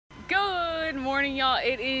Good morning, y'all.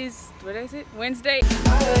 It is, what is it? Wednesday.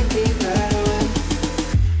 I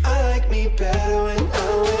like me better when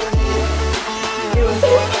I'm with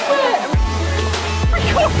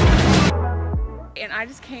you. And I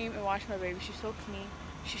just came and washed my baby. She's so clean.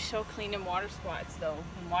 She's so clean in water spots though.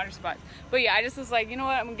 In water spots. But yeah, I just was like, you know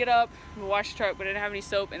what? I'm gonna get up, I'm gonna wash the truck, but I didn't have any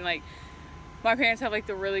soap, and like my parents have like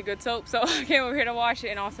the really good soap, so I came over here to wash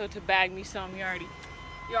it and also to bag me some. You already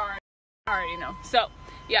know. So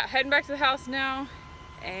yeah, heading back to the house now,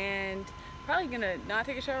 and probably gonna not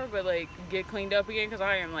take a shower, but like get cleaned up again because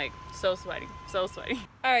I am like so sweaty. All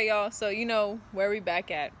right, y'all. So you know where we back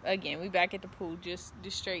at again? We back at the pool, just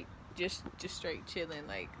straight chilling,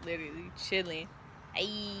 like literally chilling.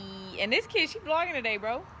 Ayy. And this kid, she vlogging today,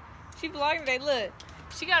 bro. She vlogging today. Look,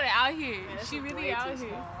 she got it out here. Man, she really out here.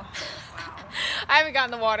 Wow. I haven't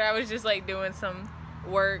gotten the water. I was just like doing some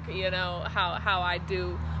work, you know how I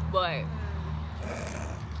do, but.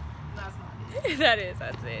 That's not it.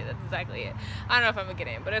 That's it. That's exactly it. I don't know if I'm gonna get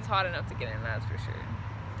in, but it's hot enough to get in. That's for sure.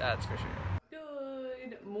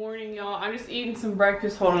 Good morning, y'all. I'm just eating some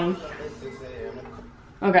breakfast. Hold on.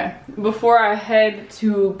 Okay, before I head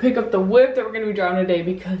to pick up the whip that we're gonna be driving today,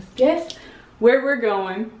 because guess where we're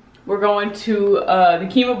going? We're going to the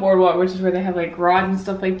Kima Boardwalk, which is where they have like rods and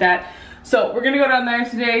stuff like that. So we're gonna go down there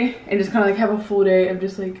today and just kind of like have a full day of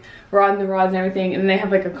just like riding the rods and everything. And then they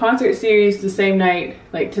have like a concert series the same night,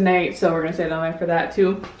 like tonight. So we're gonna stay down there for that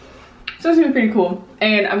too. So it's gonna be pretty cool.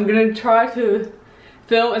 And I'm gonna try to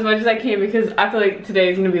film as much as I can because I feel like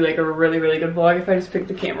today is gonna be like a really good vlog if I just pick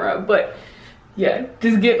the camera up. But yeah,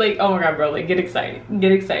 just get like, oh my god, bro, like get excited.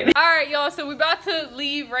 All right, y'all, so we about to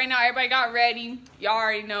leave right now. Everybody got ready. Y'all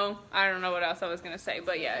already know. I don't know what else I was gonna say,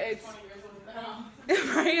 but yeah, it's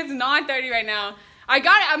right, it's 9:30 right now.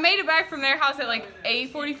 I made it back from their house at like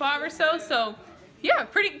 8:45 or so. So yeah,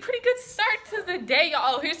 pretty good start to the day,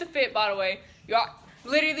 y'all. Oh, here's the fit, by the way. Y'all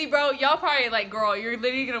literally, bro, y'all probably like, girl, you're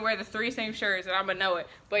literally gonna wear the 3 same shirts and I'm gonna know it.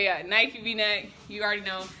 But yeah, Nike V-neck, you already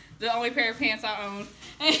know. The only pair of pants I own.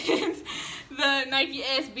 And the Nike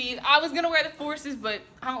SBs. I was gonna wear the Forces, but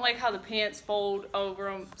I don't like how the pants fold over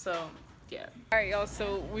them, so yeah. All right, y'all,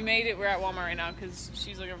 so we made it. We're at Walmart right now because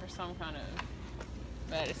she's looking for some kind of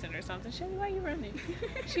medicine or something. Shelly, why you running?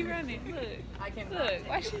 She running, look. I can't look,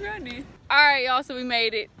 why she running? All right, y'all, so we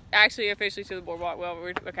made it actually officially to the boardwalk. Well,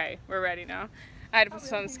 we're ready now. I had to put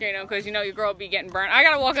some screen on because you know your girl be getting burnt. I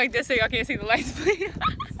gotta walk like this so y'all can't see the lights, please.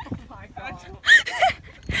 Oh my god.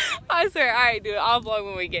 I swear, alright, dude, I'll vlog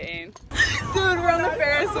when we get in. Dude, we're on the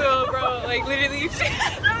Ferris wheel, bro. Like, literally.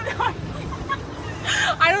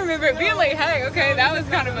 I don't remember it being like, hey, okay, that was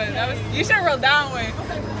kind of you should have rolled down one.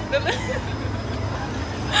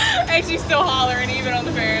 And she's still hollering even on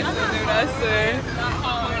the Ferris wheel, dude, I swear. Not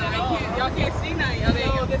hollering. Y'all can't see now, y'all.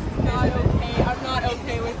 No, this is not okay. I'm not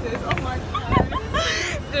okay with this. Oh my god.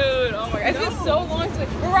 Dude, oh my god. It's been so long since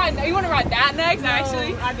we're riding. You want to ride that next, No,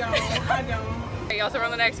 actually? I don't. Y'all, so we're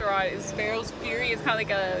on the next ride. It's Pharaoh's Fury. It's kind of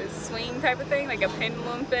like a swing type of thing, like a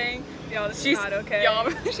pendulum thing. Yo, this is not okay. Y'all,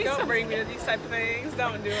 Don't bring me to these type of things.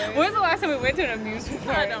 Don't do it. When was the last time we went to an amusement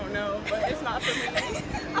park? I don't know, but it's not for me.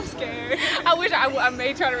 I'm scared. I wish I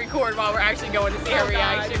may try to record while we're actually going to see her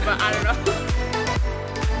reaction, but I don't know.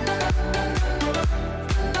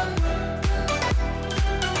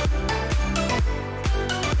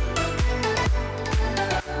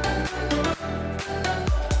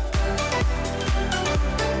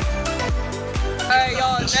 Alright,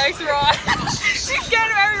 y'all, next ride. She's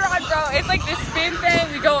scared of every ride, bro. It's like this spin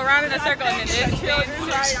thing. We go around in a circle and then this spins.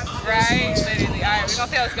 Right? Literally. Alright, we're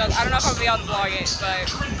gonna see how this goes. I don't know if I'm gonna be able to vlog it,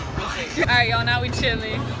 but we'll see. Alright, y'all, now we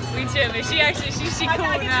chilling. She cool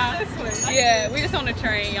now. Yeah, we just on the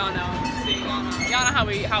train, y'all know. See, y'all know how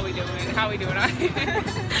we doing out here.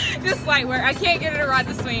 Just like where I can't get her to ride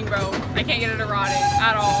the swing, bro. I can't get her to ride it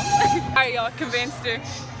at all. Alright, y'all, convinced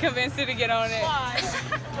her to get on it. Why?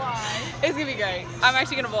 It's gonna be great. I'm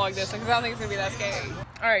actually gonna vlog this because I don't think it's gonna be that scary.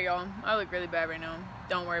 Alright, y'all, I look really bad right now.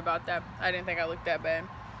 Don't worry about that. I didn't think I looked that bad.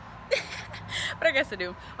 But I guess I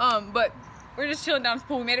do. But we're just chilling down at the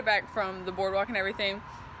pool. We made it back from the boardwalk and everything.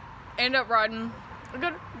 Ended up riding a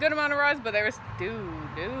good amount of rides, but there was dude,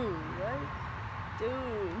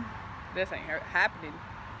 this ain't happening.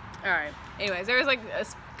 Alright, anyways, there was like a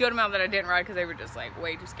good amount that I didn't ride because they were just like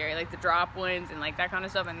way too scary, like the drop ones and like that kind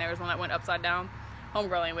of stuff, and there was one that went upside down.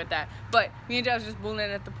 Homegirl ain't with that, but me and Jelle was just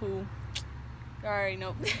bullying at the pool. Alright,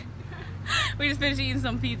 nope. We just finished eating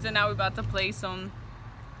some pizza. Now we're about to play some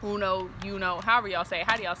Uno, however y'all say it.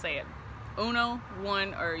 How do y'all say it? Uno,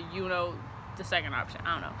 one, or Uno, the second option.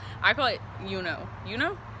 I don't know. I call it Uno.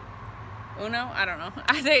 Uno? I don't know.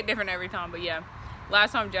 I say it different every time, but yeah.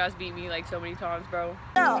 Last time Jazz beat me like so many times, bro.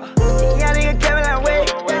 Yeah, nigga, Kevin, like,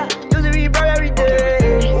 wait. Used to be broke.